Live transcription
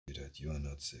that you are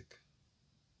not sick.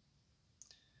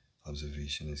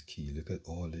 Observation is key. Look at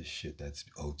all this shit that's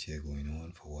out here going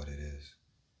on for what it is.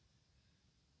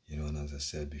 You know, and as I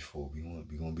said before, we're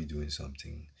gonna be doing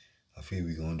something. I feel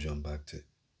we're gonna jump back to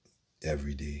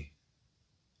every day.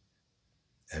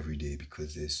 Every day,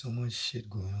 because there's so much shit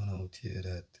going on out here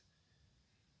that,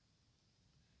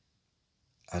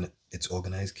 and it's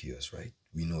organized chaos, right?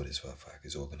 We know this for a fact,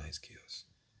 it's organized chaos.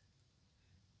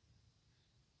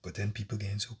 But then people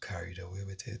getting so carried away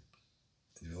with it.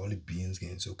 All the beings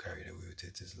getting so carried away with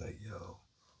it. It's like, yo.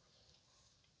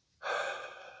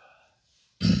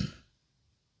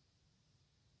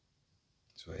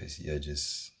 So I see, I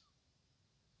just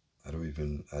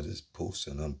post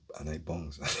and I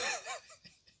bounce.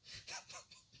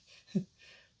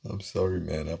 I'm sorry,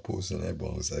 man. I post and I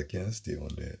bounce. I can't stay on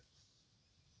that.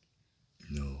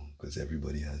 No, because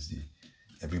everybody has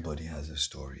a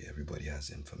story. Everybody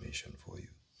has information for you,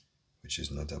 which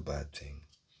is not a bad thing.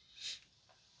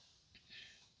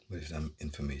 But if that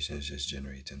information is just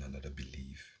generating another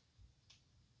belief,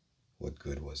 what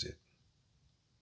good was it?